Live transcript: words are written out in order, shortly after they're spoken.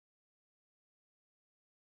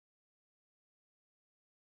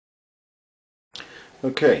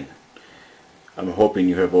Okay, I'm hoping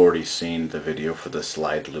you have already seen the video for the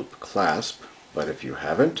slide loop clasp, but if you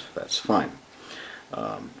haven't, that's fine.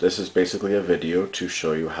 This is basically a video to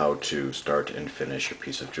show you how to start and finish a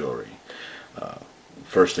piece of jewelry.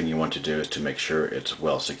 First thing you want to do is to make sure it's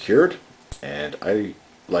well secured, and I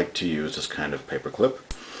like to use this kind of paper clip.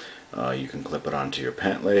 You can clip it onto your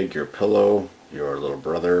pant leg, your pillow, your little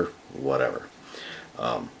brother, whatever.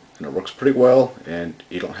 And it works pretty well, and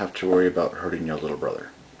you don't have to worry about hurting your little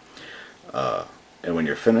brother. And when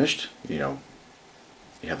you're finished, you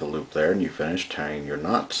have the loop there and you finish tying your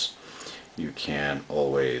knots, you can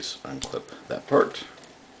always unclip that part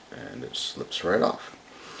and it slips right off.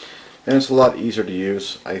 And it's a lot easier to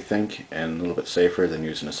use, I think, and a little bit safer than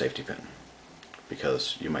using a safety pin,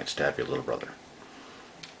 because you might stab your little brother.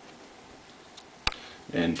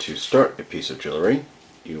 And to start a piece of jewelry,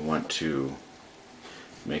 you want to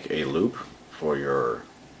make a loop for your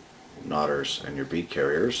knotters and your bead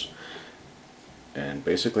carriers, and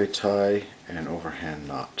basically tie an overhand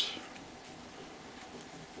knot.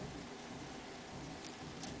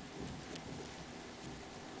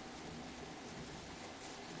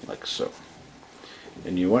 Like so.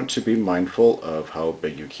 And you want to be mindful of how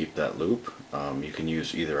big you keep that loop. You can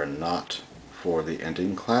use either a knot for the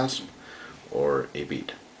ending clasp or a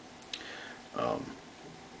bead.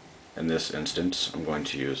 In this instance, I'm going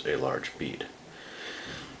to use a large bead.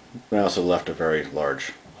 I also left a very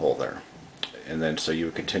large hole there. And then so you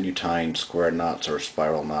would continue tying square knots or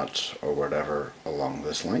spiral knots or whatever along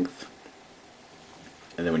this length.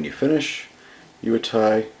 And then when you finish, you would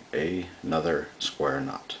tie another square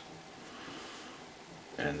knot.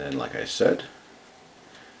 And then, like I said,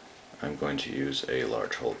 I'm going to use a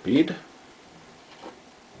large hole bead.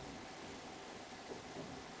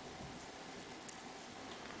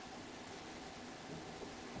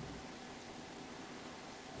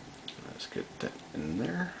 Let's get that in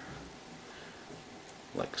there,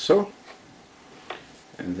 like so.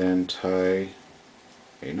 And then tie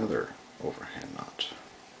another overhand knot.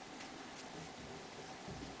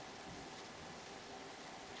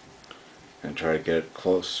 And try to get it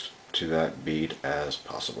close to that bead as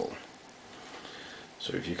possible.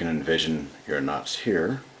 So if you can envision your knots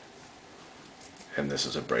here, and this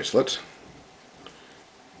is a bracelet,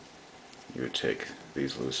 you would take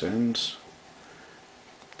these loose ends,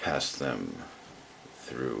 pass them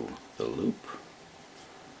through the loop,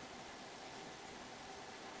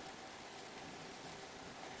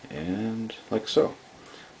 and like so.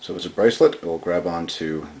 So as a bracelet, it will grab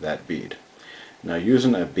onto that bead. Now,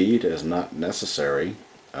 using a bead is not necessary.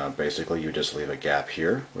 Basically, you just leave a gap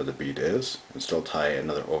here where the bead is and still tie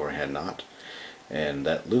another overhand knot, and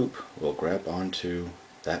that loop will grab onto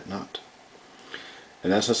that knot.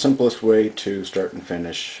 And that's the simplest way to start and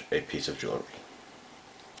finish a piece of jewelry.